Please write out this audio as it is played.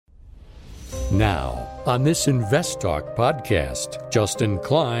Now, on this Invest Talk podcast, Justin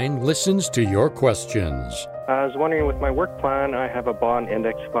Klein listens to your questions. I was wondering, with my work plan, I have a bond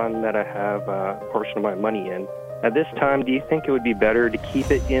index fund that I have a portion of my money in. At this time, do you think it would be better to keep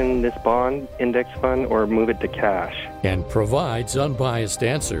it in this bond index fund or move it to cash? And provides unbiased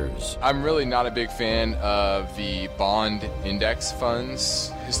answers. I'm really not a big fan of the bond index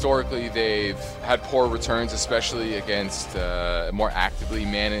funds. Historically, they've had poor returns, especially against more actively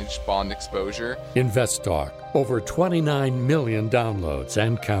managed bond exposure. Invest Talk, over 29 million downloads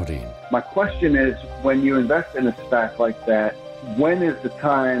and counting. My question is, when you invest in a SPAC like that, when is the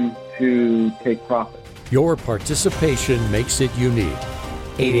time to take profit? Your participation makes it unique.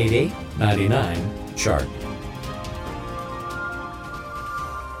 888-99-CHART.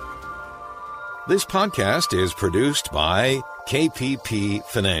 This podcast is produced by KPP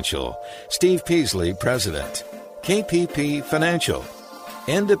Financial. Steve Peasley, President. KPP Financial.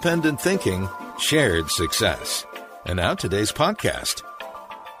 Independent thinking, shared success. And now today's podcast.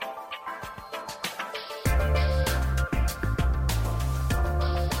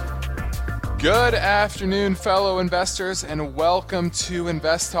 Good afternoon, fellow investors, and welcome to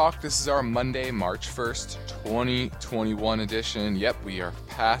Invest Talk. This is our Monday, March 1st, 2021 edition. Yep, we are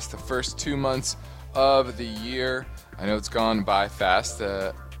past the first 2 months of the year. I know it's gone by fast.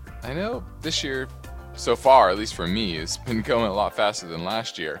 I know this year, so far, at least for me, has been going a lot faster than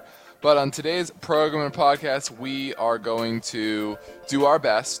last year. But on today's program and podcast, we are going to do our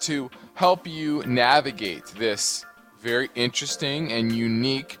best to help you navigate this very interesting and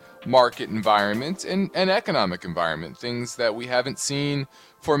unique market environment and economic environment, things that we haven't seen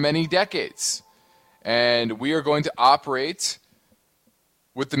for many decades. And we are going to operate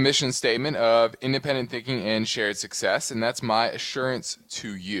with the mission statement of independent thinking and shared success. And that's my assurance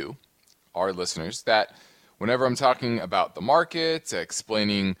to you, our listeners, that whenever I'm talking about the market,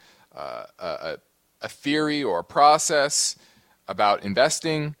 explaining a theory or a process about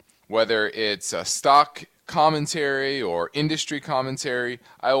investing, whether it's a stock commentary or industry commentary,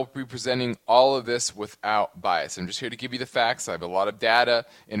 I will be presenting all of this without bias. I'm just here to give you the facts. I have a lot of data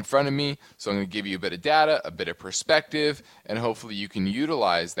in front of me, so I'm going to give you a bit of data, a bit of perspective, and hopefully you can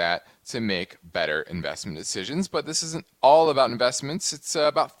utilize that to make better investment decisions. But this isn't all about investments. It's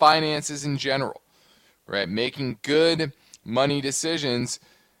about finances in general, right? Making good money decisions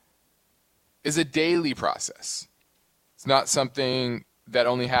is a daily process. It's not something that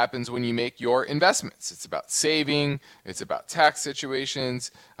only happens when you make your investments. It's about saving. It's about tax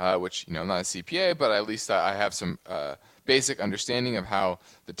situations, which, I'm not a CPA, but at least I have some basic understanding of how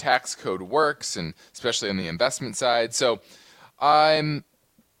the tax code works, and especially on the investment side. So I'm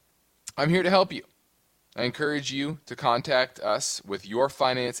here to help you. I encourage you to contact us with your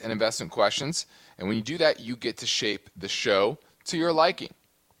finance and investment questions. And when you do that, you get to shape the show to your liking.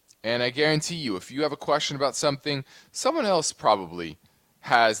 And I guarantee you, if you have a question about something, someone else probably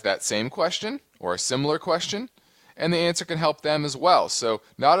has that same question or a similar question, and the answer can help them as well. So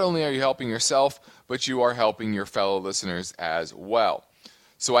not only are you helping yourself, but you are helping your fellow listeners as well.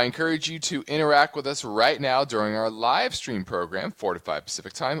 So I encourage you to interact with us right now during our live stream program, 4 to 5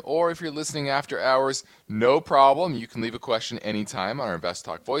 Pacific time, or if you're listening after hours, no problem. You can leave a question anytime on our Invest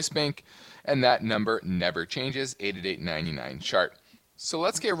Talk voice bank, and that number never changes, 888-99-CHART. So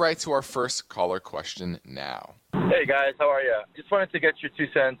let's get right to our first caller question now. Hey guys, how are you? Just wanted to get your 2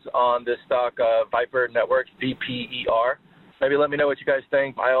 cents on this stock, Viper Networks, VPER. Maybe let me know what you guys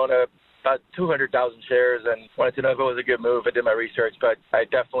think. I own about 200,000 shares and wanted to know if it was a good move. I did my research, but I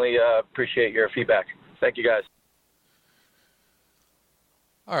definitely appreciate your feedback. Thank you guys.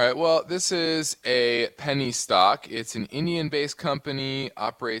 All right, well, this is a penny stock. It's an Indian-based company,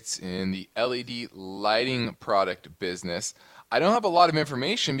 operates in the LED lighting product business. I don't have a lot of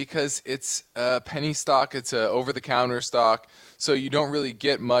information because it's a penny stock. It's an over-the-counter stock, so you don't really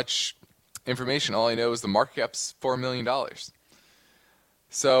get much information. All I know is the market cap's $4 million.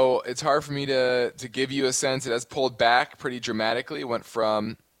 So it's hard for me to give you a sense. It has pulled back pretty dramatically. It went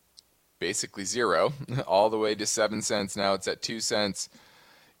from basically zero all the way to 7 cents. Now it's at 2 cents.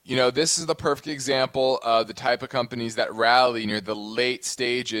 This is the perfect example of the type of companies that rally near the late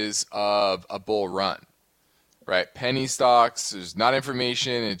stages of a bull run. Right, penny stocks, there's not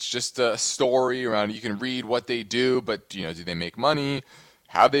information, it's just a story around, you can read what they do, but do they make money?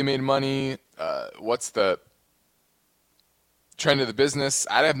 How they made money? What's the trend of the business?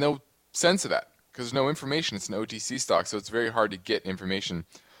 I have no sense of that because there's no information. It's an OTC stock, so it's very hard to get information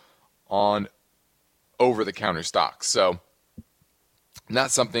on over-the-counter stocks. So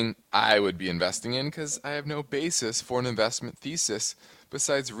not something I would be investing in because I have no basis for an investment thesis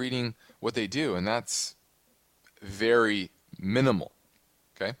besides reading what they do, and that's very minimal.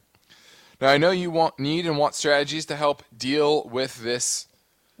 Okay. Now, I know you need and want strategies to help deal with this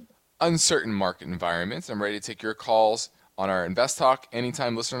uncertain market environment. I'm ready to take your calls on our Invest Talk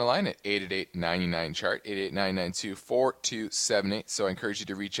Anytime listener line at 888-99-CHART, 888-992-4278. So I encourage you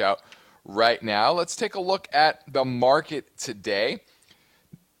to reach out right now. Let's take a look at the market today.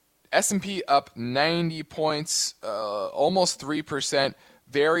 S&P up 90 points, almost 3%.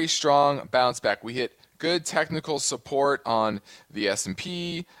 Very strong bounce back. We hit good technical support on the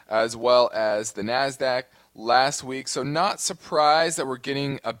S&P as well as the NASDAQ last week. So not surprised that we're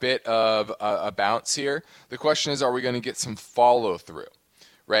getting a bit of a bounce here. The question is, are we going to get some follow through,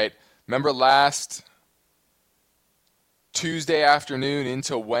 right? Remember last Tuesday afternoon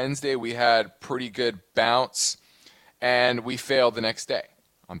into Wednesday, we had pretty good bounce and we failed the next day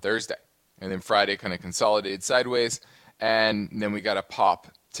on Thursday. And then Friday kind of consolidated sideways and then we got a pop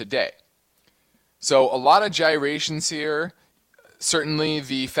today. So a lot of gyrations here. Certainly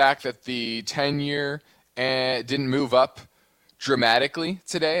the fact that the 10-year didn't move up dramatically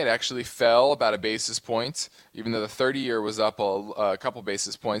today. It actually fell about a basis point, even though the 30-year was up a couple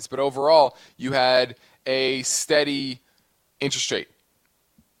basis points. But overall, you had a steady interest rate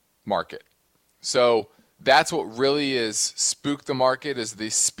market. So that's what really is spooked the market, is the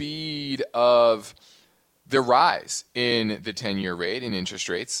speed of the rise in the 10-year rate in interest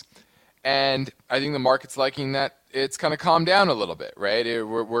rates. And I think the market's liking that it's kind of calmed down a little bit, right?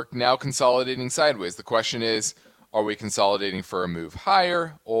 We're now consolidating sideways. The question is, are we consolidating for a move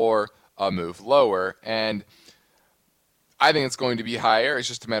higher or a move lower? And I think it's going to be higher. It's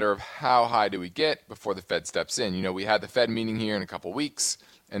just a matter of how high do we get before the Fed steps in. You know, we had the Fed meeting here in a couple weeks,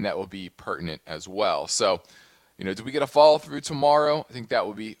 and that will be pertinent as well. So, you know, do we get a follow through tomorrow? I think that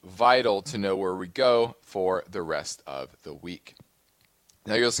will be vital to know where we go for the rest of the week.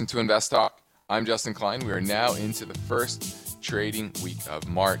 Now you're listening to Invest Talk. I'm Justin Klein. We are now into the first trading week of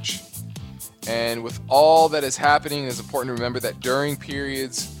March. And with all that is happening, it's important to remember that during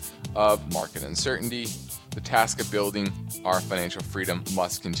periods of market uncertainty, the task of building our financial freedom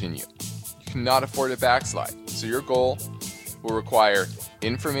must continue. You cannot afford to backslide. So your goal will require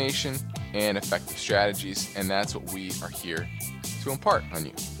information and effective strategies, and that's what we are here to impart on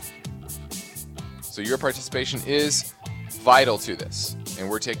you. So your participation is vital to this, and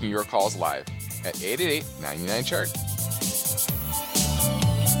we're taking your calls live at 888-99-CHART.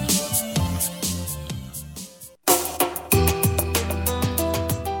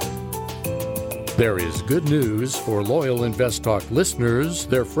 There is good news for loyal Invest Talk listeners,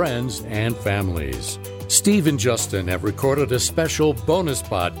 their friends, and families. Steve and Justin have recorded a special bonus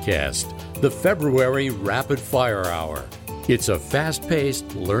podcast, the February Rapid Fire Hour. It's a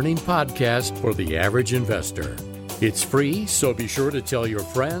fast-paced learning podcast for the average investor. It's free, so be sure to tell your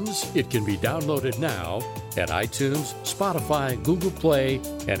friends. It can be downloaded now at iTunes, Spotify, Google Play,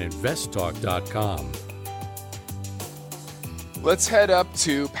 and investtalk.com. Let's head up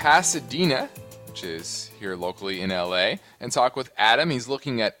to Pasadena, which is here locally in LA, and talk with Adam. He's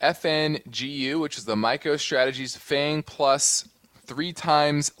looking at FNGU, which is the MicroStrategies FANG Plus 3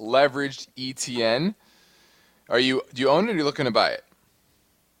 times leveraged ETN. Do you own it or are you looking to buy it?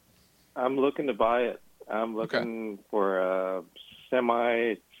 I'm looking to buy it. I'm looking for a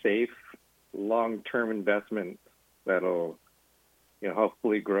semi-safe, long-term investment that'll,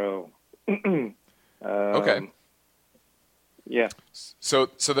 hopefully grow. Okay. Yeah. So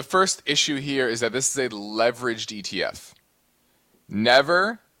the first issue here is that this is a leveraged ETF.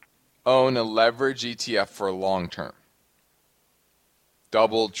 Never own a leveraged ETF for long term.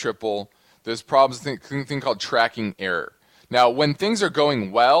 Double, triple. There's problems, thing called tracking error. Now, when things are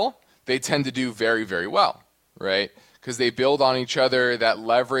going well, they tend to do very, very well, right? Because they build on each other. That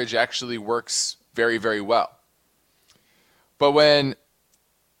leverage actually works very, very well. But when,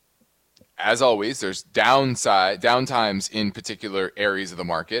 as always, there's downtimes in particular areas of the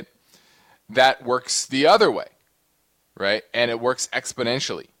market, that works the other way, right? And it works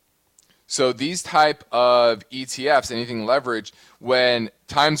exponentially. So these type of ETFs, anything leveraged, when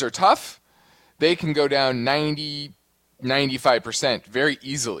times are tough, they can go down 90, 95% very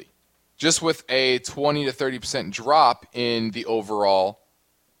easily, just with a 20 to 30% drop in the overall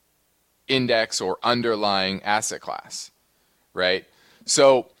index or underlying asset class, right?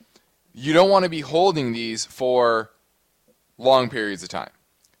 So you don't want to be holding these for long periods of time.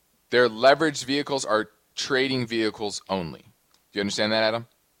 Their leveraged vehicles are trading vehicles only. Do you understand that, Adam?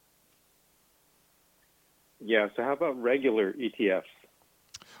 Yeah, so how about regular ETFs?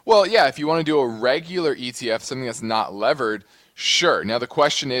 Well, yeah, if you want to do a regular ETF, something that's not levered, sure. Now the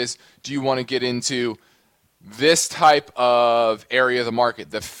question is, do you want to get into this type of area of the market,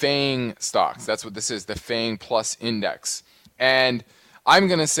 the FANG stocks? That's what this is, the FANG Plus Index. And I'm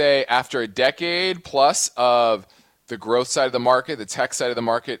going to say after a decade plus of the growth side of the market, the tech side of the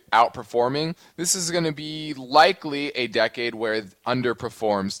market outperforming, this is going to be likely a decade where it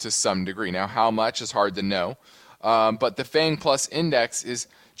underperforms to some degree. Now, how much is hard to know, but the FANG Plus index is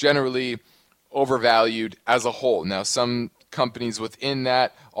generally overvalued as a whole. Now, some companies within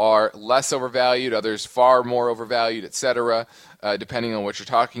that are less overvalued, others far more overvalued, etc., depending on what you're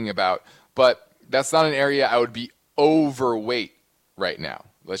talking about. But that's not an area I would be overweight right now.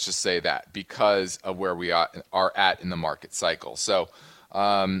 Let's just say that, because of where we are at in the market cycle. So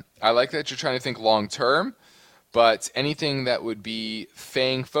I like that you're trying to think long term, but anything that would be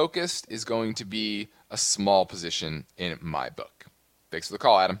FANG focused is going to be a small position in my book. Thanks for the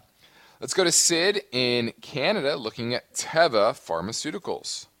call, Adam. Let's go to Sid in Canada looking at Teva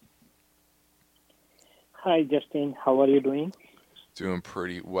Pharmaceuticals. Hi, Justin. How are you doing? Doing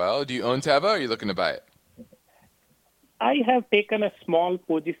pretty well. Do you own Teva, or are you looking to buy it? I have taken a small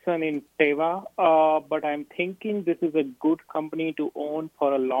position in Teva, but I'm thinking this is a good company to own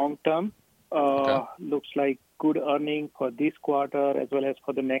for a long term. Okay. Looks like good earning for this quarter as well as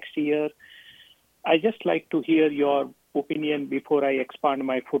for the next year. I just like to hear your opinion before I expand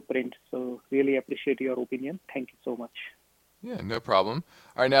my footprint. So really appreciate your opinion. Thank you so much. Yeah, no problem.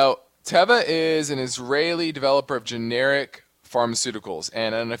 All right, now Teva is an Israeli developer of generic pharmaceuticals,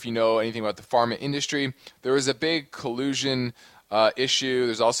 and I don't know if you know anything about the pharma industry. There was a big collusion issue.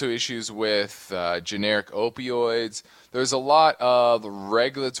 There's also issues with generic opioids. There's a lot of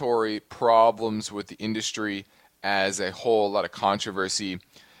regulatory problems with the industry as a whole, a lot of controversy.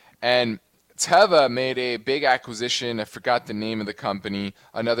 And Teva made a big acquisition. I forgot the name of the company,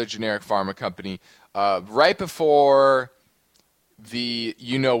 another generic pharma company, right before the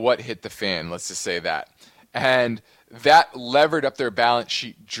you-know-what hit the fan, let's just say that. And that levered up their balance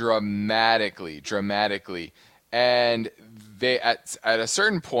sheet dramatically. And they, at a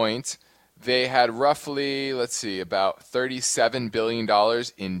certain point, they had roughly, about $37 billion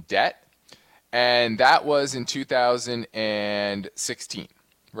in debt. And that was in 2016,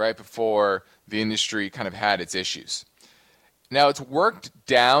 right before the industry kind of had its issues. Now, it's worked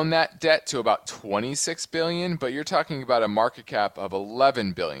down that debt to about $26 billion, but you're talking about a market cap of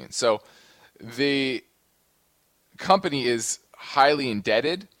 $11 billion. So the company is highly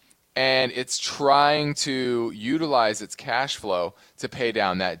indebted, and it's trying to utilize its cash flow to pay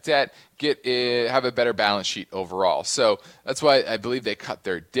down that debt, have a better balance sheet overall. So that's why I believe they cut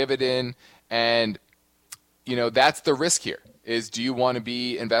their dividend, and that's the risk here. Is, do you want to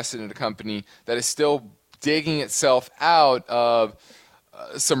be invested in a company that is still digging itself out of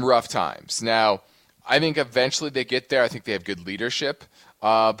some rough times? Now, I think eventually they get there. I think they have good leadership,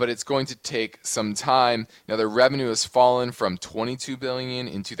 but it's going to take some time. Now, their revenue has fallen from $22 billion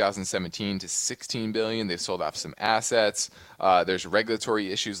in 2017 to $16 billion. They've sold off some assets. There's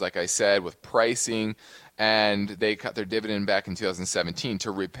regulatory issues, like I said, with pricing, and they cut their dividend back in 2017 to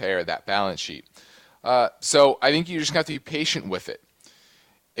repair that balance sheet. So I think you just have to be patient with it.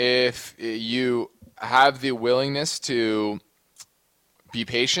 If you have the willingness to be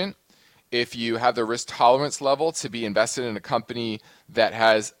patient, if you have the risk tolerance level to be invested in a company that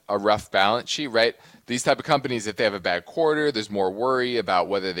has a rough balance sheet, right? These type of companies, if they have a bad quarter, there's more worry about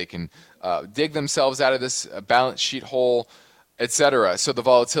whether they can dig themselves out of this balance sheet hole, etc. So the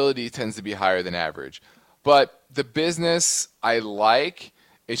volatility tends to be higher than average. But the business I like.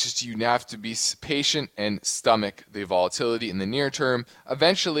 It's just you have to be patient and stomach the volatility in the near term.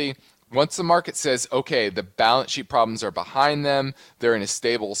 Eventually, once the market says, okay, the balance sheet problems are behind them, they're in a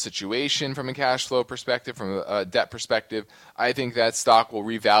stable situation from a cash flow perspective, from a debt perspective, I think that stock will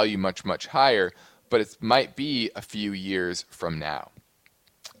revalue much, much higher, but it might be a few years from now.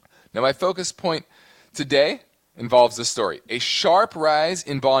 Now, my focus point today involves this story. A sharp rise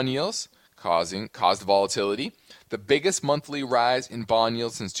in bond yields caused volatility. The biggest monthly rise in bond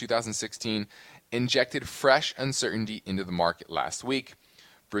yields since 2016 injected fresh uncertainty into the market last week,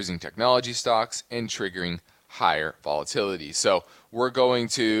 bruising technology stocks and triggering higher volatility. So we're going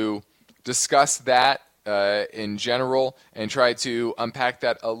to discuss that in general and try to unpack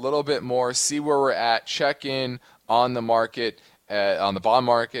that a little bit more, see where we're at, check in on the market, on the bond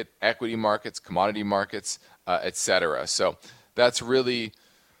market, equity markets, commodity markets, etc. So that's really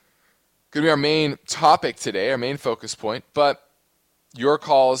going to be our main topic today, our main focus point, but your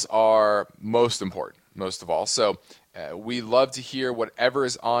calls are most important, most of all. So we love to hear whatever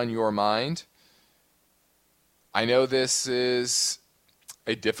is on your mind. I know this is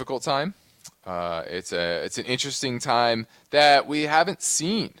a difficult time. It's an interesting time that we haven't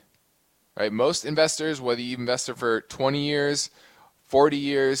seen, right? Most investors, whether you've invested for 20 years, 40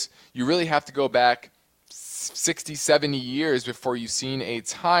 years, you really have to go back 60, 70 years before you've seen a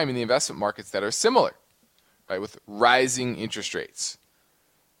time in the investment markets that are similar, right? With rising interest rates,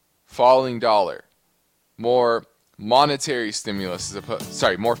 falling dollar, more monetary stimulus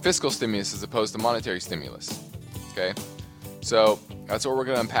more fiscal stimulus as opposed to monetary stimulus. Okay, so that's what we're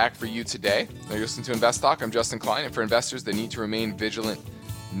going to unpack for you today. Now you're listening to Invest Talk. I'm Justin Klein, and for investors, the need to remain vigilant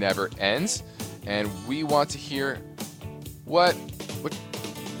never ends. And we want to hear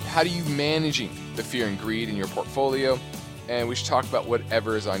how do you managing the fear and greed in your portfolio? And we should talk about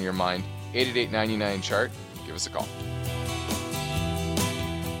whatever is on your mind. 888-99-CHART. Give us a call.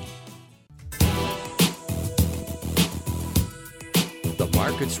 The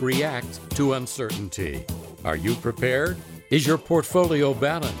markets react to uncertainty. Are you prepared? Is your portfolio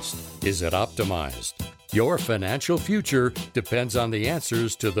balanced? Is it optimized? Your financial future depends on the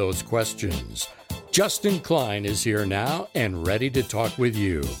answers to those questions. Justin Klein is here now and ready to talk with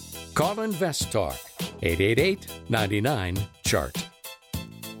you. Call Invest Talk, 888-99-CHART.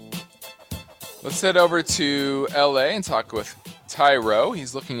 Let's head over to LA and talk with Tyro.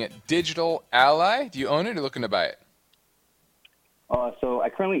 He's looking at Digital Ally. Do you own it or looking to buy it? So I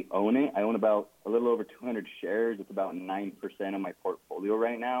currently own it. I own about a little over 200 shares. It's about 9% of my portfolio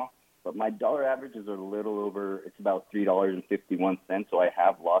right now. But my dollar averages are a little over, it's about $3.51, so I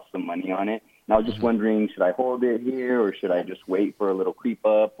have lost some money on it. And I was just wondering, should I hold it here or should I just wait for a little creep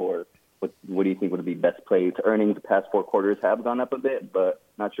up? Or what do you think would be best play? Its earnings the past 4 quarters have gone up a bit, but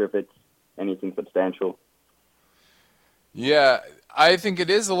not sure if it's anything substantial. Yeah, I think it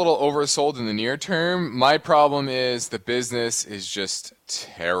is a little oversold in the near term. My problem is the business is just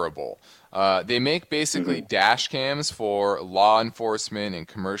terrible. They make basically dash cams for law enforcement and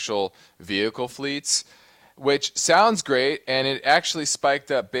commercial vehicle fleets, which sounds great, and it actually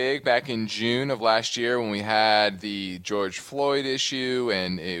spiked up big back in June of last year when we had the George Floyd issue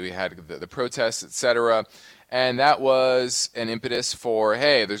and we had the protests, etc. And that was an impetus for,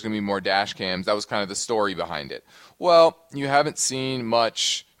 hey, there's going to be more dash cams. That was kind of the story behind it. Well, you haven't seen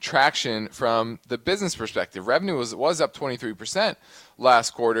much traction from the business perspective. Revenue was up 23%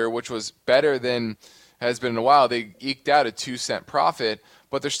 last quarter, which was better than has been in a while. They eked out a 2-cent profit,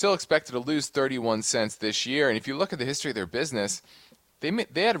 but they're still expected to lose 31 cents this year. And if you look at the history of their business, they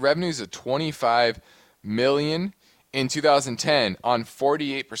had revenues of $25 million in 2010 on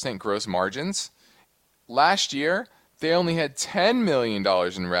 48% gross margins. Last year, they only had $10 million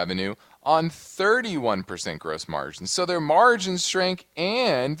in revenue on 31% gross margins. So their margins shrank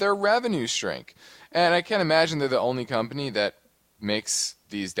and their revenue shrank. And I can't imagine they're the only company that makes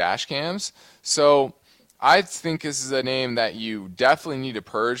these dash cams. So I think this is a name that you definitely need to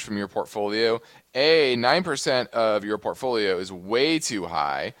purge from your portfolio. 9% of your portfolio is way too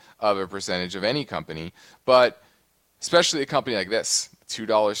high of a percentage of any company, but especially a company like this,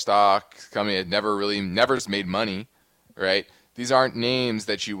 $2 stock company that never made money, right? These aren't names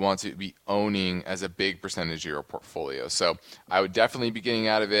that you want to be owning as a big percentage of your portfolio. So I would definitely be getting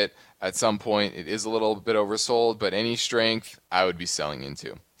out of it at some point. It is a little bit oversold, but any strength I would be selling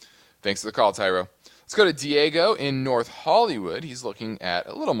into. Thanks for the call, Tyro. Let's go to Diego in North Hollywood. He's looking at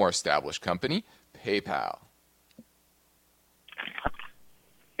a little more established company, PayPal.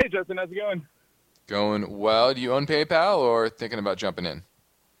 Hey, Justin, how's it going? Going well. Do you own PayPal or thinking about jumping in?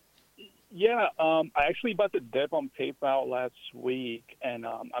 Yeah, I actually bought the dip on PayPal last week, and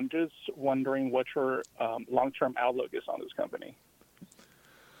I'm just wondering what your long-term outlook is on this company.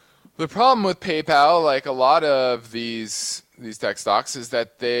 The problem with PayPal, like a lot of these tech stocks, is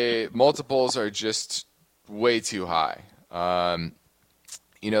that multiples are just way too high.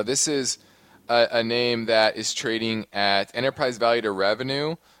 This is a name that is trading at enterprise value to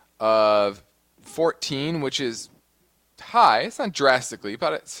revenue of 14, which is high. It's not drastically,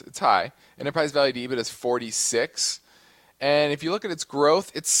 but it's high. Enterprise value to EBIT is 46. And if you look at its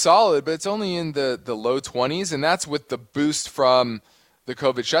growth, it's solid, but it's only in the low 20s, and that's with the boost from the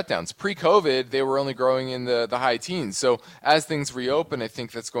COVID shutdowns. Pre-COVID, they were only growing in the high teens. So as things reopen, I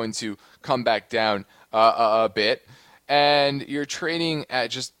think that's going to come back down a bit. And you're trading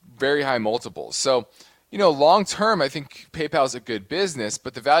at just very high multiples. So, long term, I think PayPal is a good business,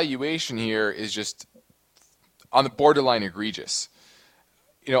 but the valuation here is just on the borderline egregious.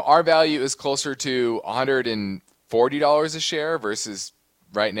 Our value is closer to $140 a share versus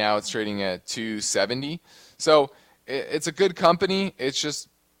right now it's trading at $270. So it's a good company. It's just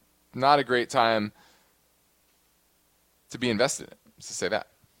not a great time to be invested in it, to say that.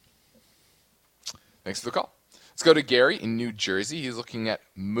 Thanks for the call. Let's go to Gary in New Jersey. He's looking at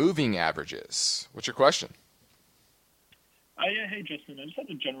moving averages. What's your question? Yeah, hey, Justin. I just have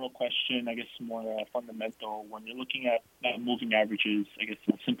a general question, I guess more fundamental. When you're looking at moving averages, I guess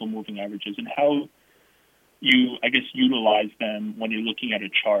simple moving averages, and how you, I guess, utilize them when you're looking at a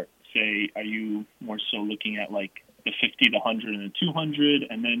chart? Say, are you more so looking at like the 50, the 100, and the 200,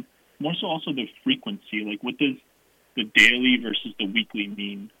 and then more so also the frequency? Like, what does the daily versus the weekly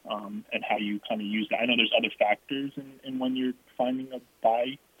mean, and how you kind of use that? I know there's other factors in when you're finding a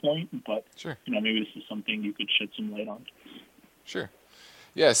buy point, but sure, maybe this is something you could shed some light on. Sure.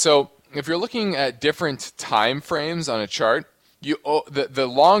 Yeah. So if you're looking at different time frames on a chart, the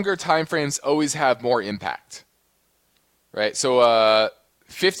longer time frames always have more impact, right? So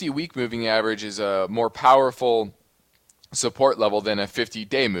 50-week moving average is a more powerful support level than a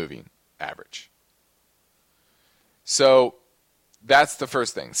 50-day moving average. So that's the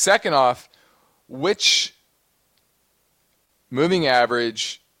first thing. Second off, which moving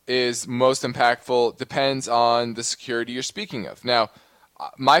average is most impactful depends on the security you're speaking of. Now,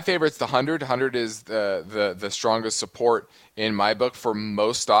 my favorite's the 100. 100 is the strongest support in my book for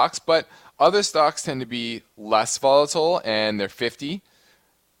most stocks, but other stocks tend to be less volatile, and their 50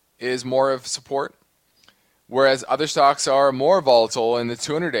 is more of support, whereas other stocks are more volatile, and the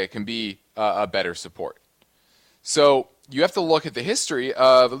 200-day can be a better support. So you have to look at the history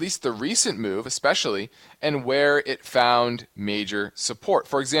of at least the recent move, especially, and where it found major support.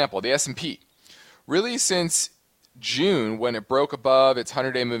 For example, the S&P. Really, since June, when it broke above its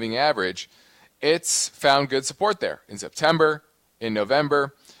 100-day moving average, it's found good support there in September, in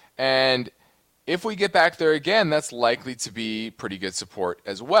November, and if we get back there again, that's likely to be pretty good support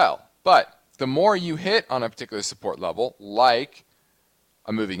as well. But the more you hit on a particular support level, like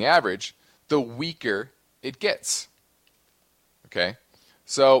a moving average, the weaker it gets. Okay?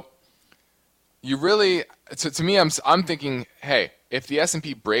 So you really, to me, I'm thinking, hey, if the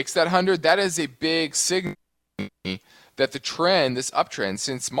S&P breaks that 100, that is a big signal that the trend, this uptrend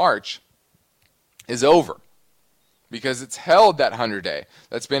since March, is over, because it's held that 100-day.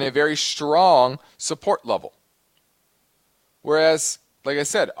 That's been a very strong support level. Whereas, like I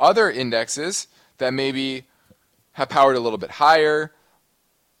said, other indexes that maybe have powered a little bit higher,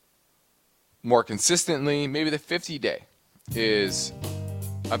 more consistently, maybe the 50-day is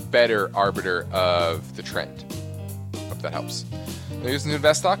a better arbiter of the trend. Hope that helps. Here's the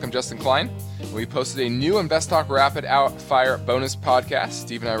Invest Talk. I'm Justin Klein. We posted a new Invest Talk Rapid Fire bonus podcast.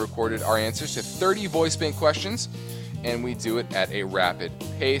 Steve and I recorded our answers to 30 voice bank questions, and we do it at a rapid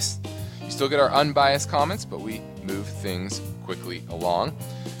pace. You still get our unbiased comments, but we move things quickly along.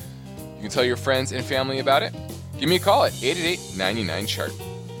 You can tell your friends and family about it. Give me a call at 888-99-CHART.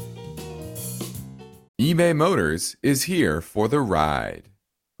 eBay Motors is here for the ride.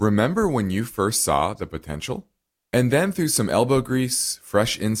 Remember when you first saw the potential? And then through some elbow grease,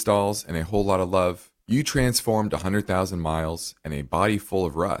 fresh installs, and a whole lot of love, you transformed 100,000 miles and a body full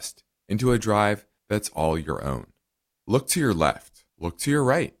of rust into a drive that's all your own. Look to your left. Look to your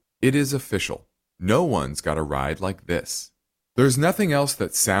right. It is official. No one's got a ride like this. There's nothing else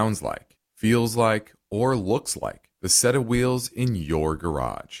that sounds like, feels like, or looks like the set of wheels in your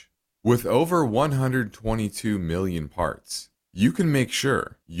garage. With over 122 million parts, you can make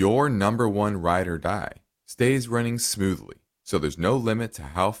sure your number one ride or die stays running smoothly, so there's no limit to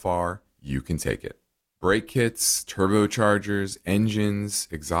how far you can take it. Brake kits, turbochargers, engines,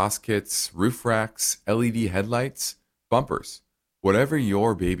 exhaust kits, roof racks, LED headlights, bumpers, whatever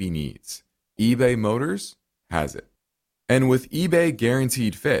your baby needs, eBay Motors has it. And with eBay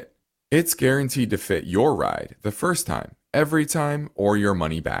Guaranteed Fit, it's guaranteed to fit your ride the first time, every time, or your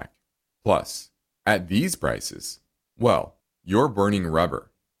money back. Plus, at these prices, well, you're burning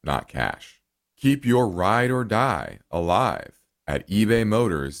rubber, not cash. Keep your ride or die alive at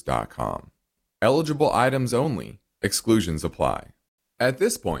ebaymotors.com. Eligible items only. Exclusions apply. At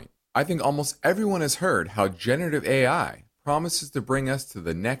this point, I think almost everyone has heard how generative AI promises to bring us to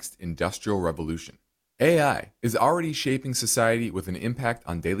the next industrial revolution. AI is already shaping society with an impact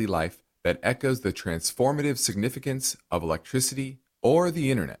on daily life that echoes the transformative significance of electricity or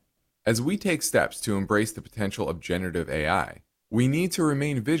the internet. As we take steps to embrace the potential of generative AI, we need to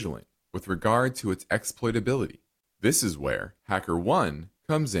remain vigilant with regard to its exploitability. This is where HackerOne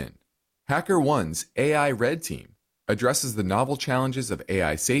comes in. HackerOne's AI Red Team addresses the novel challenges of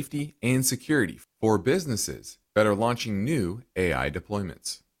AI safety and security for businesses that are launching new AI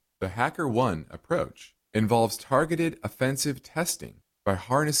deployments. The HackerOne approach involves targeted offensive testing by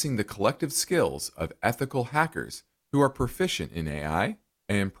harnessing the collective skills of ethical hackers who are proficient in AI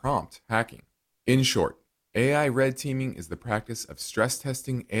and prompt hacking. In short, AI red teaming is the practice of stress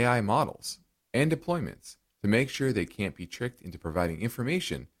testing AI models and deployments to make sure they can't be tricked into providing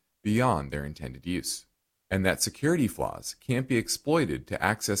information beyond their intended use, and that security flaws can't be exploited to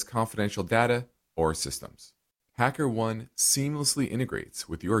access confidential data or systems. HackerOne seamlessly integrates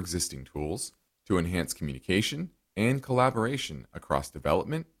with your existing tools to enhance communication and collaboration across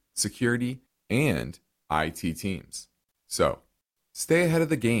development, security, and IT teams. So, stay ahead of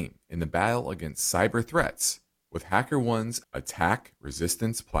the game in the battle against cyber threats with HackerOne's attack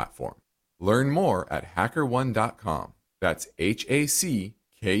resistance platform. Learn more at hackerone.com. That's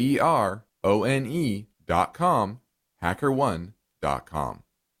HACKERONE.com, hackerone.com.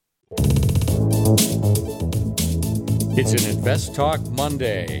 It's an Invest Talk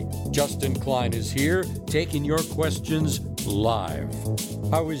Monday. Justin Klein is here taking your questions live.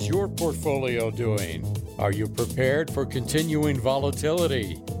 How is your portfolio doing? Are you prepared for continuing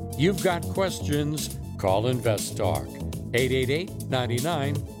volatility? You've got questions? Call Invest Talk.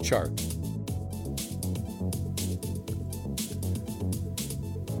 888-99-CHART.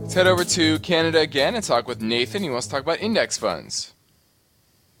 Let's head over to Canada again and talk with Nathan. He wants to talk about index funds.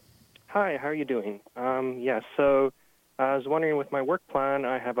 Hi, how are you doing? So I was wondering, with my work plan,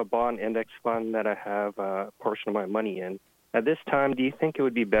 I have a bond index fund that I have a portion of my money in. At this time, do you think it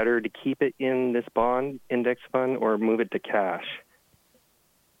would be better to keep it in this bond index fund or move it to cash?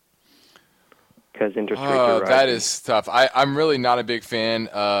 Because interest rates are rising. That is tough. I'm really not a big fan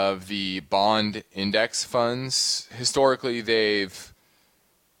of the bond index funds. Historically, they've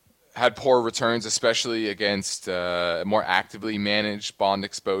had poor returns, especially against more actively managed bond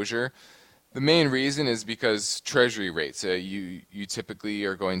exposure. The main reason is because Treasury rates. You typically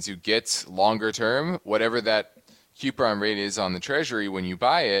are going to get longer term, whatever that coupon rate is on the Treasury when you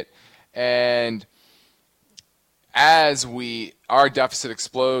buy it. And as our deficit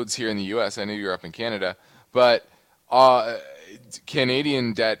explodes here in the U.S., I know you're up in Canada, but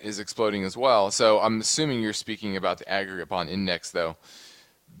Canadian debt is exploding as well. So I'm assuming you're speaking about the aggregate bond index, though.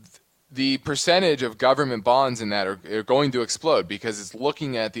 The percentage of government bonds in that are going to explode because it's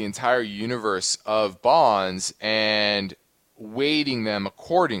looking at the entire universe of bonds and weighting them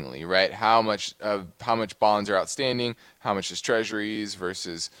accordingly, right? How much bonds are outstanding, how much is treasuries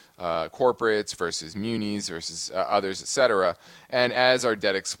versus corporates versus munis versus others, etc. And as our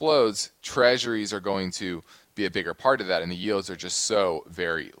debt explodes, treasuries are going to be a bigger part of that, and the yields are just so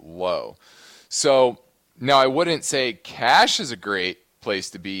very low. So now I wouldn't say cash is a great place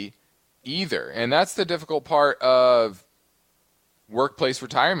to be either, and that's the difficult part of workplace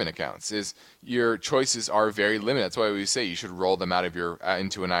retirement accounts, is your choices are very limited. That's why we say you should roll them out of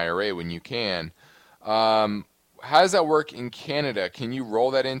into an IRA when you can. How does that work in Canada? Can you roll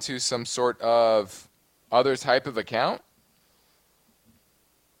that into some sort of other type of account?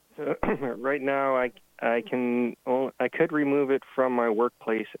 Right now, I could remove it from my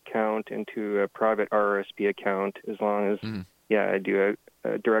workplace account into a private RRSP account as long as I do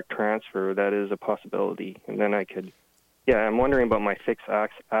a direct transfer. That is a possibility, and then I could. Yeah, I'm wondering about my fixed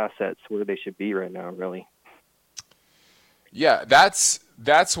assets, where they should be right now, really. Yeah, that's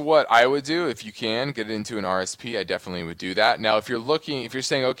what I would do if you can get it into an RSP. I definitely would do that. Now, if you're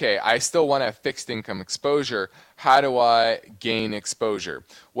saying, okay, I still want to have fixed income exposure, how do I gain exposure?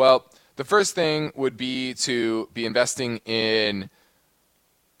 Well, the first thing would be to be investing in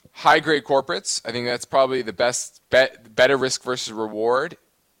high-grade corporates. I think that's probably the better risk versus reward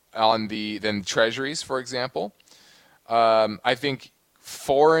than treasuries, for example. I think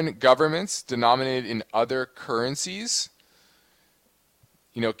foreign governments denominated in other currencies.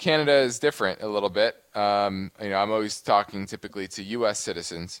 Canada is different a little bit. I'm always talking typically to U.S.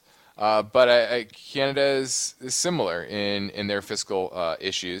 citizens, but Canada is similar in their fiscal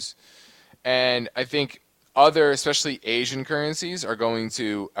issues, and I think other, especially Asian currencies, are going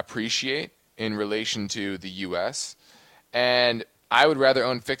to appreciate in relation to the U.S., and I would rather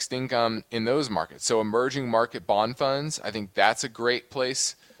own fixed income in those markets. So emerging market bond funds, I think that's a great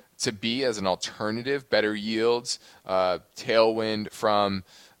place to be as an alternative, better yields, tailwind from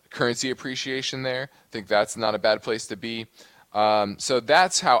currency appreciation there. I think that's not a bad place to be. So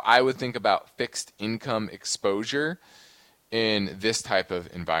that's how I would think about fixed income exposure in this type of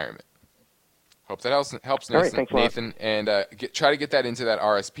environment. Hope that helps Nathan. All right, thanks a lot. Nathan, and try to get that into that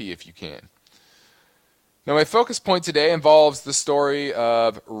RSP if you can. Now, my focus point today involves the story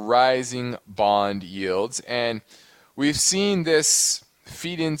of rising bond yields, and we've seen this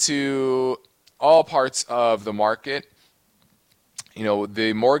feed into all parts of the market.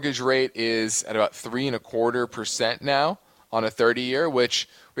 The mortgage rate is at about 3.25% now on a 30-year, which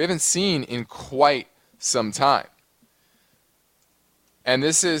we haven't seen in quite some time. And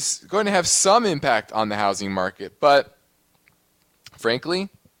this is going to have some impact on the housing market, but frankly,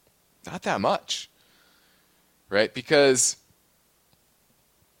 not that much. Right? Because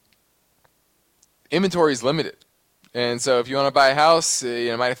inventory is limited. And so if you want to buy a house,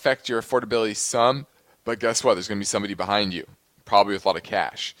 it might affect your affordability some, but guess what? There's going to be somebody behind you, probably with a lot of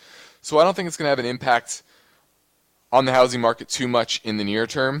cash. So I don't think it's going to have an impact on the housing market too much in the near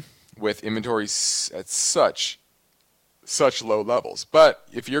term with inventories at such low levels. But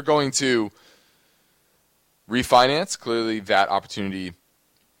if you're going to refinance, clearly that opportunity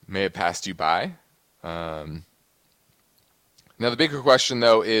may have passed you by. Now the bigger question,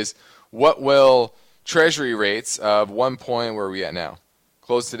 though, is what will Treasury rates of where are we at now?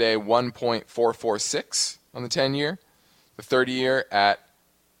 Closed today 1.446 on the 10-year. The 30-year at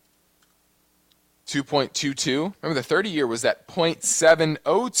 2.22. Remember, the 30-year was at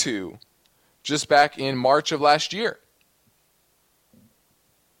 0.702 just back in March of last year.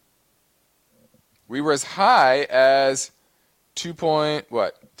 We were as high as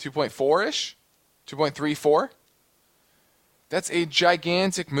 2.4-ish? 2.34? That's a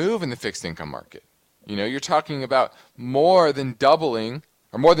gigantic move in the fixed income market. You know, you're talking about more than doubling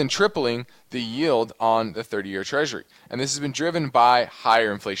or more than tripling the yield on the 30-year Treasury. And this has been driven by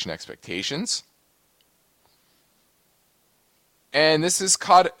higher inflation expectations. And this has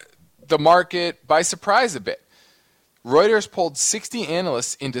caught the market by surprise a bit. Reuters polled 60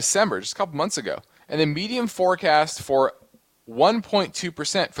 analysts in December, just a couple months ago, and the median forecast for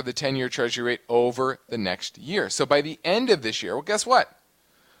 1.2% for the 10-year Treasury rate over the next year. So by the end of this year, well, guess what?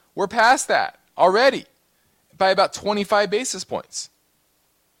 We're past that already by about 25 basis points.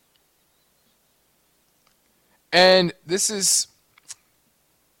 And this is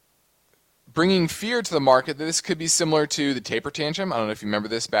bringing fear to the market that this could be similar to the taper tantrum. I don't know if you remember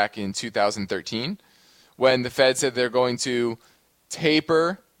this back in 2013 when the Fed said they're going to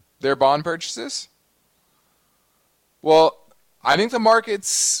taper their bond purchases. Well, I think the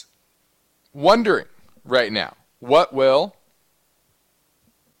market's wondering right now, what will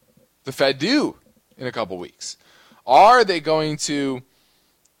the Fed do in a couple weeks? Are they going to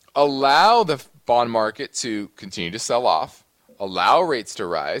allow the bond market to continue to sell off, allow rates to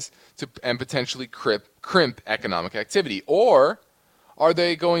rise, and potentially crimp economic activity? Or are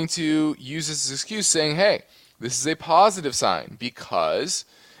they going to use this as an excuse saying, hey, this is a positive sign because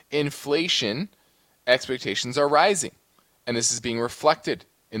inflation expectations are rising, and this is being reflected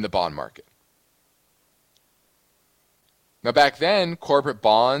in the bond market? Now, back then, corporate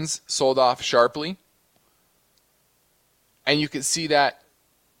bonds sold off sharply, and you can see that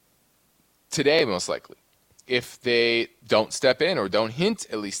today, most likely, if they don't step in or don't hint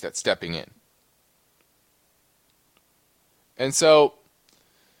at least at stepping in. And so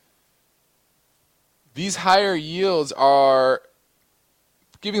these higher yields are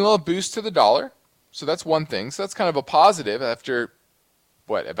giving a little boost to the dollar. So that's one thing. So that's kind of a positive after,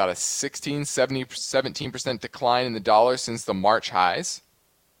 about a 17% decline in the dollar since the March highs.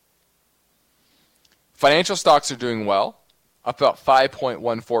 Financial stocks are doing well, up about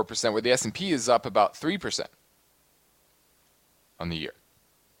 5.14%, where the S&P is up about 3% on the year.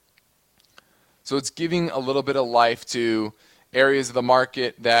 So it's giving a little bit of life to areas of the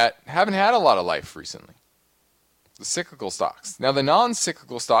market that haven't had a lot of life recently. The cyclical stocks. Now, the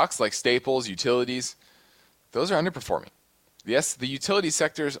non-cyclical stocks like staples, utilities, those are underperforming. Yes, the utility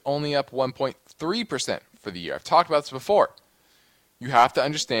sector is only up 1.3% for the year. I've talked about this before. You have to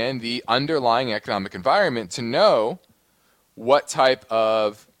understand the underlying economic environment to know what type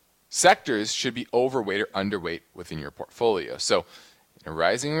of sectors should be overweight or underweight within your portfolio. So in a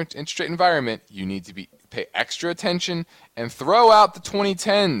rising interest rate environment, you need to pay extra attention and throw out the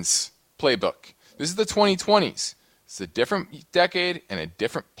 2010s playbook. This is the 2020s. It's a different decade and a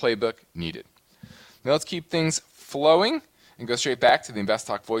different playbook needed. Now let's keep things flowing and go straight back to the Invest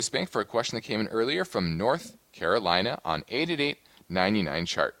Talk voice bank for a question that came in earlier from North Carolina on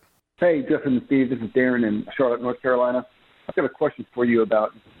 888-99-CHART. Hey, Jeff and Steve. This is Darren in Charlotte, North Carolina. I've got a question for you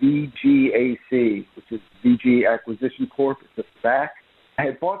about VGAC, which is VG Acquisition Corp. It's a SPAC. I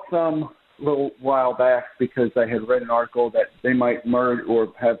had bought some a little while back because I had read an article that they might merge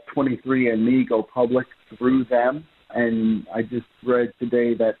or have 23andMe go public through them. And I just read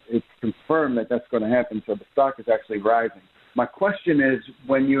today that it's confirmed that that's going to happen, so the stock is actually rising. My question is,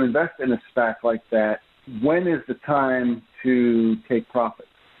 when you invest in a SPAC like that, when is the time to take profits?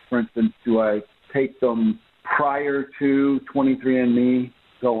 For instance, do I take them prior to 23andMe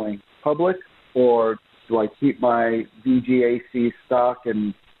going public, or do I keep my VGAC stock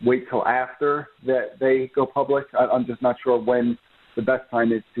and wait till after that they go public? I'm just not sure when the best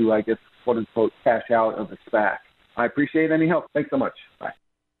time is to, I guess, quote-unquote, cash out of a SPAC. I appreciate any help. Thanks so much. Bye.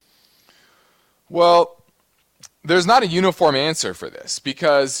 Well, there's not a uniform answer for this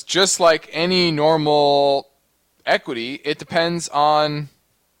because just like any normal equity, it depends on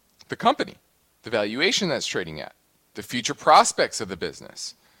the company, the valuation that's trading at, the future prospects of the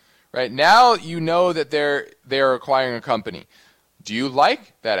business. Right now, you know that they're acquiring a company. Do you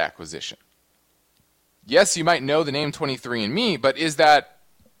like that acquisition? Yes, you might know the name 23andMe, but is that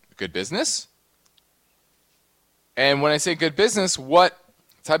good business? And when I say good business, what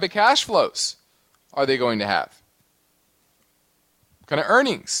type of cash flows are they going to have? What kind of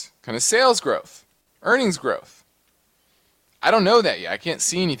earnings? What kind of sales growth? Earnings growth? I don't know that yet. I can't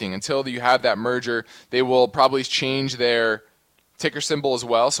see anything until you have that merger. They will probably change their ticker symbol as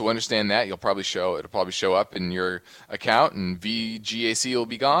well, so understand that. It'll probably show up in your account, and VGAC will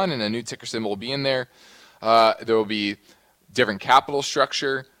be gone, and a new ticker symbol will be in there. There will be different capital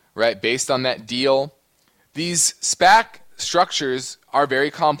structure, right, based on that deal. These SPAC structures are very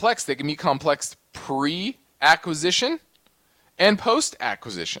complex. They can be complex pre-acquisition and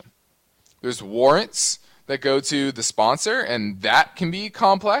post-acquisition. There's warrants that go to the sponsor, and that can be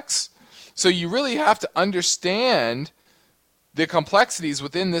complex. So you really have to understand the complexities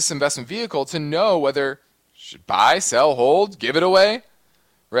within this investment vehicle to know whether you should buy, sell, hold, give it away,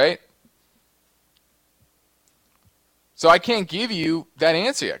 right? So I can't give you that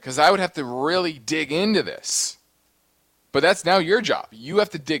answer yet because I would have to really dig into this. But that's now your job. You have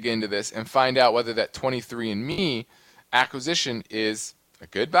to dig into this and find out whether that 23andMe acquisition is a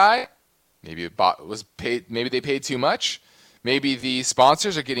good buy. Maybe maybe they paid too much. Maybe the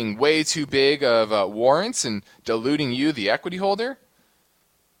sponsors are getting way too big of warrants and diluting you, the equity holder.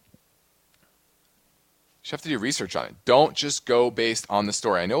 You have to do research on it. Don't just go based on the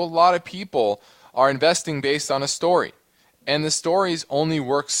story. I know a lot of people are investing based on a story, and the stories only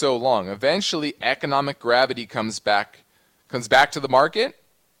work so long. Eventually, economic gravity comes back to the market,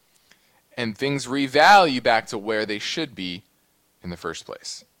 and things revalue back to where they should be in the first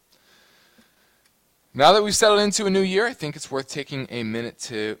place. Now that we've settled into a new year, I think it's worth taking a minute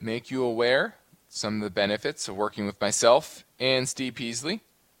to make you aware some of the benefits of working with myself and Steve Peasley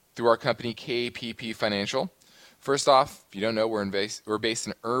through our company KPP Financial. First off, if you don't know, we're based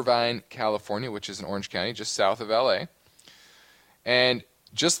in Irvine, California, which is in Orange County, just south of LA. And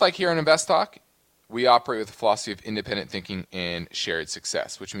just like here on Invest Talk, we operate with a philosophy of independent thinking and shared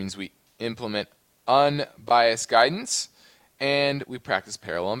success, which means we implement unbiased guidance and we practice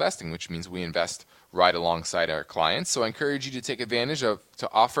parallel investing, which means we invest right alongside our clients. So I encourage you to take advantage of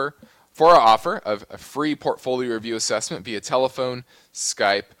our offer of a free portfolio review assessment via telephone,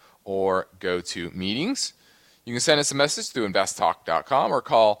 Skype, or GoToMeetings. You can send us a message through investtalk.com or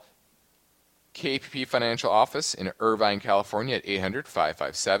call KPP Financial Office in Irvine, California at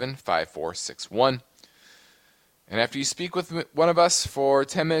 800-557-5461. And after you speak with one of us for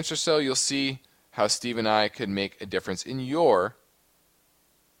 10 minutes or so, you'll see how Steve and I could make a difference in your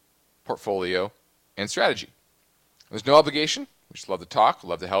portfolio and strategy. There's no obligation. We just love to talk,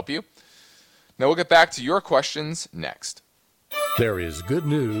 love to help you. Now we'll get back to your questions next. There is good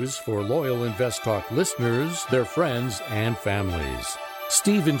news for loyal Invest Talk listeners, their friends, and families.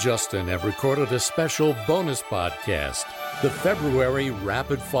 Steve and Justin have recorded a special bonus podcast, the February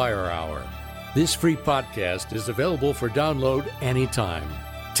Rapid Fire Hour. This free podcast is available for download anytime.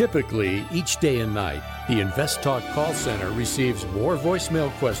 Typically, each day and night, the Invest Talk call center receives more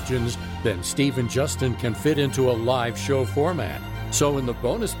voicemail questions than Steve and Justin can fit into a live show format. So in the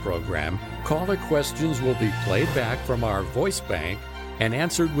bonus program, caller questions will be played back from our voice bank and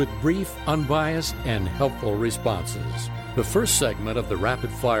answered with brief, unbiased, and helpful responses. The first segment of the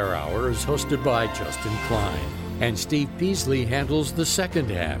Rapid Fire Hour is hosted by Justin Klein, and Steve Peasley handles the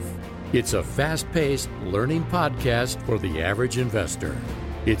second half. It's a fast-paced learning podcast for the average investor.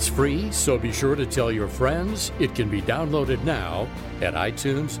 It's free, so be sure to tell your friends. It can be downloaded now at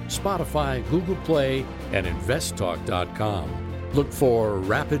iTunes, Spotify, Google Play, and investtalk.com. Look for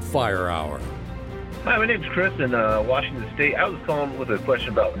Rapid Fire Hour. Hi, my name's Chris in Washington State. I was calling with a question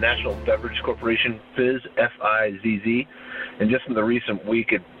about National Beverage Corporation, Fizz, F-I-Z-Z. And just in the recent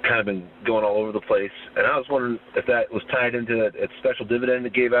week, it kind of been going all over the place. And I was wondering if that was tied into a special dividend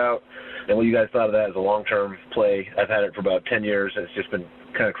it gave out and what you guys thought of that as a long-term play. I've had it for about 10 years, and it's just been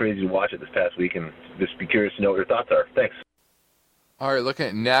kind of crazy to watch it this past week, and just be curious to know what your thoughts are. Thanks. All right, looking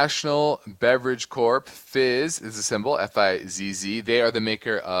at National Beverage Corp. Fizz is the symbol, F-I-Z-Z. They are the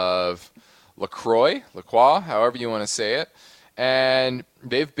maker of LaCroix, however you want to say it. And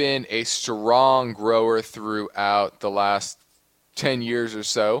they've been a strong grower throughout the last 10 years or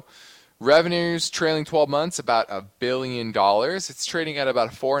so. Revenues trailing 12 months, about $1 billion. It's trading at about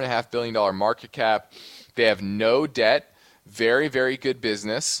a $4.5 billion market cap. They have no debt. Very, very good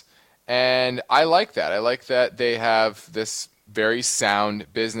business. And I like that. I like that they have this very sound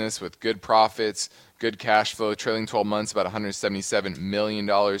business with good profits, good cash flow, trailing 12 months, about $177 million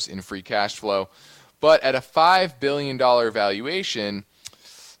in free cash flow. But at a $5 billion valuation,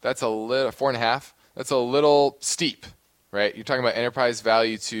 that's a little, 4.5, that's a little steep. right? You're talking about enterprise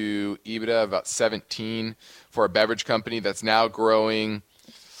value to EBITDA of about 17 for a beverage company that's now growing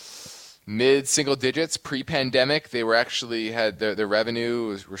mid-single digits. Pre-pandemic, they were actually had their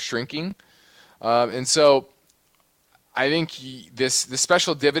revenue were shrinking. And so I think this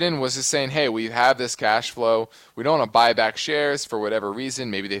special dividend was just saying, hey, we have this cash flow. We don't want to buy back shares for whatever reason.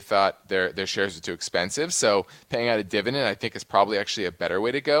 Maybe they thought their shares were too expensive. So paying out a dividend, I think, is probably actually a better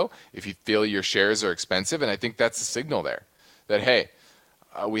way to go if you feel your shares are expensive. And I think that's a signal there that, hey,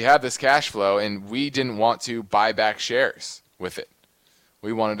 we have this cash flow and we didn't want to buy back shares with it.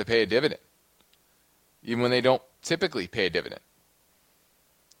 We wanted to pay a dividend, even when they don't typically pay a dividend.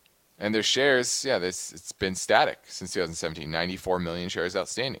 And their shares, it's been static since 2017, 94 million shares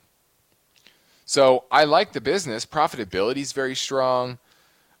outstanding. So I like the business. Profitability is very strong,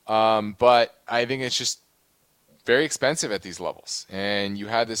 but I think it's just very expensive at these levels. And you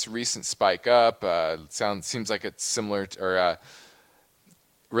had this recent spike up. Seems like it's similar to, or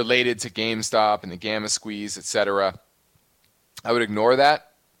related to GameStop and the Gamma Squeeze, etc. I would ignore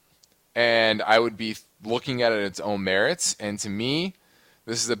that, and I would be looking at it its own merits. And to me,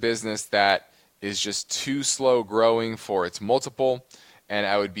 this is a business that is just too slow growing for its multiple, and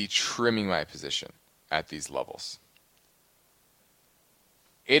I would be trimming my position at these levels.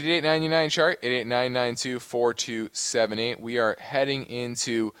 88.99 chart, 88.9924278. We are heading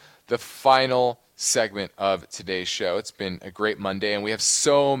into the final segment of today's show. It's been a great Monday, and we have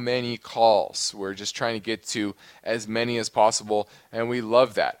so many calls. We're just trying to get to as many as possible, and we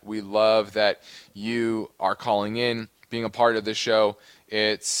love that. We love that you are calling in, being a part of the show.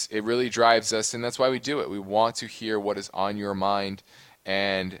 It really drives us, and that's why we do it. We want to hear what is on your mind,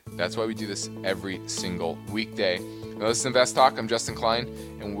 and that's why we do this every single weekday. Now, this is Invest Talk. I'm Justin Klein,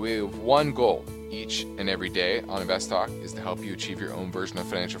 and we have one goal each and every day on Invest Talk is to help you achieve your own version of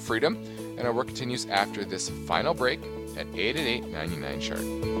financial freedom, and our work continues after this final break at 888-99 chart.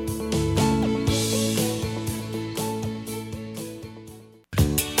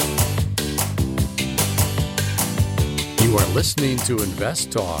 You are listening to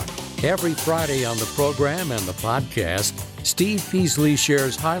Invest Talk. Every Friday on the program and the podcast, Steve Peasley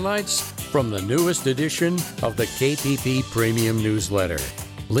shares highlights from the newest edition of the KPP Premium Newsletter.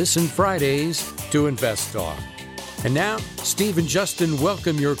 Listen Fridays to Invest Talk. And now, Steve and Justin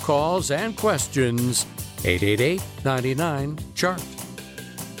welcome your calls and questions. 888-99-CHART.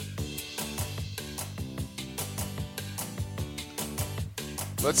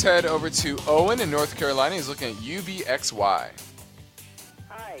 Let's head over to Owen in North Carolina. He's looking at UVXY.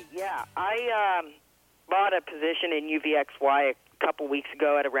 Hi, yeah. I bought a position in UVXY a couple weeks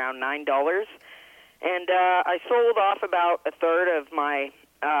ago at around $9, and I sold off about a third of my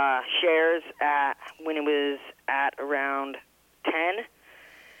shares when it was at around 10,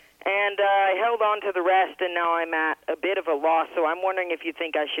 and I held on to the rest, and now I'm at a bit of a loss. So I'm wondering if you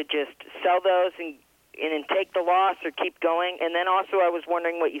think I should just sell those and take the loss or keep going. And then also I was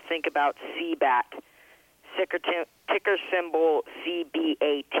wondering what you think about CBAT, ticker symbol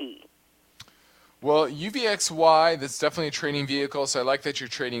CBAT. Well, UVXY, that's definitely a trading vehicle, so I like that you're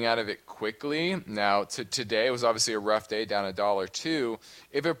trading out of it quickly. Now, today was obviously a rough day, down $1.02.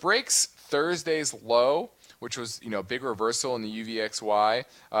 If it breaks Thursday's low, which was a big reversal in the UVXY,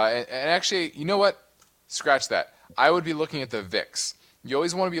 and actually, you know what? Scratch that. I would be looking at the VIX. You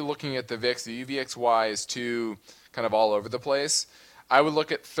always want to be looking at the VIX. The UVXY is too kind of all over the place. I would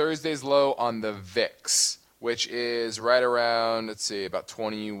look at Thursday's low on the VIX, which is right around, let's see, about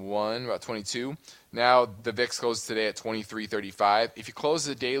 21, about 22. Now the VIX closed today at 23.35. If you close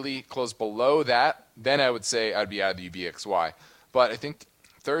the daily, close below that, then I would say I'd be out of the UVXY. But I think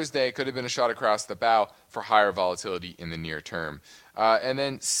Thursday could have been a shot across the bow for higher volatility in the near term. And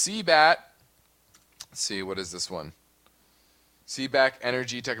then CBAT, let's see, what is this one? CBAC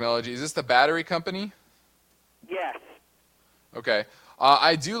Energy Technology. Is this the battery company? Yes. Okay.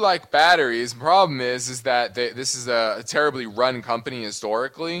 I do like batteries. The problem is that this is a terribly run company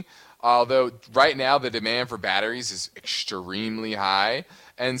historically, although right now the demand for batteries is extremely high.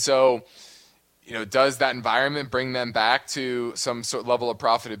 And so, does that environment bring them back to some sort of level of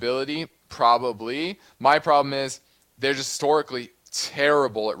profitability? Probably. My problem is they're just historically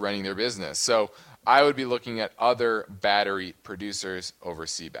terrible at running their business. So I would be looking at other battery producers over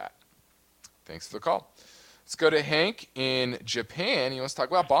CBAT. Thanks for the call. Let's go to Hank in Japan. He wants to talk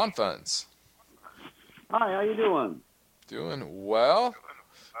about bond funds. Hi, how you doing? Doing well.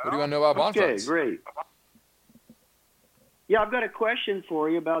 What do you want to know about bond funds? Okay, great. Yeah, I've got a question for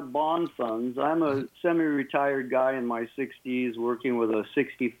you about bond funds. I'm a semi-retired guy in my 60s working with a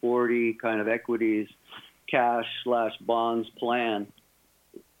 60-40 kind of equities, cash/bonds plan.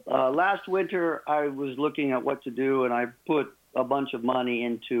 Last winter, I was looking at what to do, and I put a bunch of money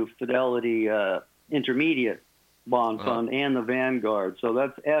into Fidelity Intermediate Bond Fund and the Vanguard. So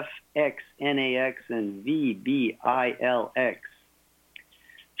that's FXNAX and VBILX.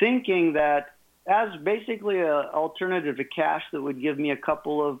 Thinking that as basically an alternative to cash that would give me a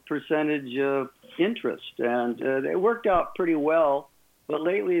couple of percentage interest. And it worked out pretty well. But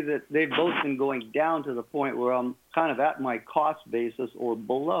lately they've both been going down to the point where I'm kind of at my cost basis or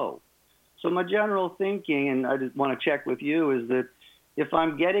below. So my general thinking, and I just want to check with you, is that if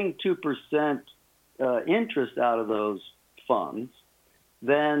I'm getting 2% interest out of those funds,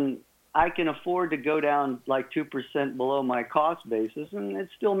 then I can afford to go down like 2% below my cost basis, and it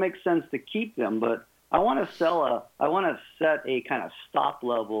still makes sense to keep them. But I want to set a kind of stop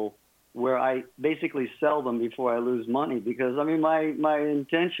level where I basically sell them before I lose money, because I mean my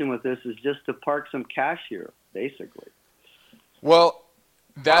intention with this is just to park some cash here, basically. Well,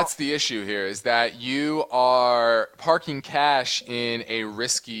 that's the issue here, is that you are parking cash in a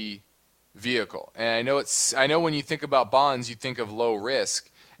risky vehicle. And I know when you think about bonds, you think of low risk,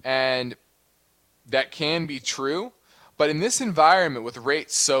 and that can be true. But in this environment with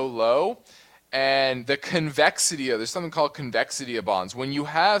rates so low and the convexity of, there's something called convexity of bonds. When you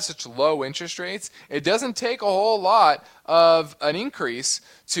have such low interest rates, it doesn't take a whole lot of an increase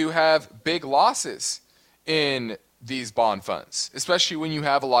to have big losses in these bond funds, especially when you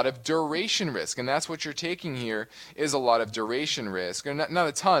have a lot of duration risk. And that's what you're taking here, is a lot of duration risk. Or not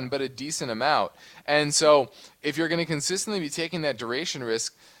a ton, but a decent amount. And so if you're going to consistently be taking that duration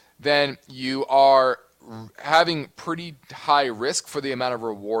risk, then you are having pretty high risk for the amount of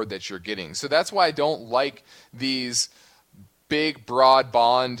reward that you're getting. So that's why I don't like these big, broad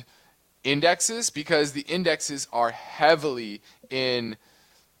bond indexes, because the indexes are heavily in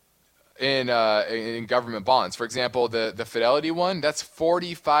government bonds. For example, the Fidelity one, that's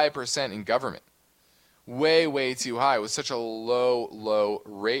 45% in government. Way too high with such a low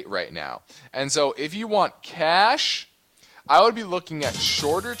rate right now. And so if you want cash, I would be looking at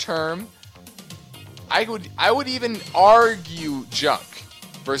shorter term. I would even argue junk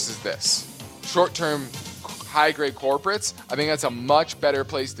versus this. Short-term, high-grade corporates, I think that's a much better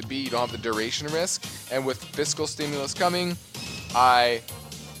place to be. You don't have the duration risk. And with fiscal stimulus coming, I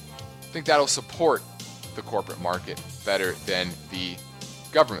think that'll support the corporate market better than the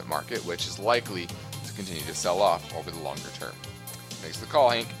government market, which is likely to continue to sell off over the longer term. Thanks for the call,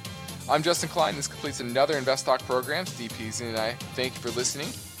 Hank. I'm Justin Klein. This completes another Invest Talk program. Steve Peasley and I thank you for listening,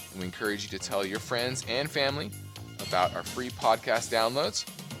 and we encourage you to tell your friends and family about our free podcast downloads,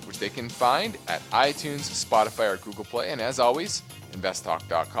 which they can find at iTunes, Spotify, or Google Play, and as always,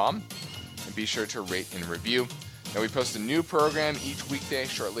 investtalk.com. And be sure to rate and review. Now, we post a new program each weekday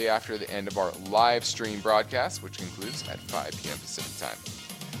shortly after the end of our live stream broadcast, which concludes at 5 p.m. Pacific time.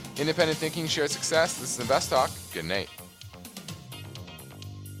 Independent thinking, shared success. This is Invest Talk. Good night.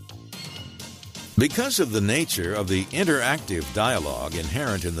 Because of the nature of the interactive dialogue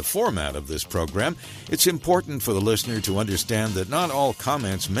inherent in the format of this program, it's important for the listener to understand that not all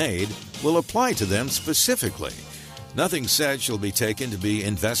comments made will apply to them specifically. Nothing said shall be taken to be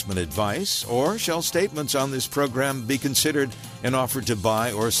investment advice, or shall statements on this program be considered an offer to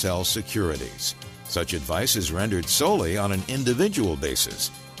buy or sell securities. Such advice is rendered solely on an individual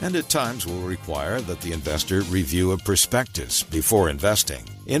basis, and at times will require that the investor review a prospectus before investing.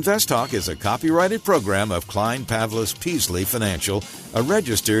 Invest Talk is a copyrighted program of Klein Pavlis Peasley Financial, a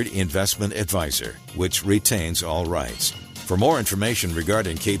registered investment advisor, which retains all rights. For more information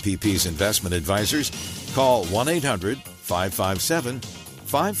regarding KPP's investment advisors, call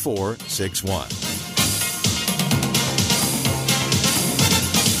 1-800-557-5461.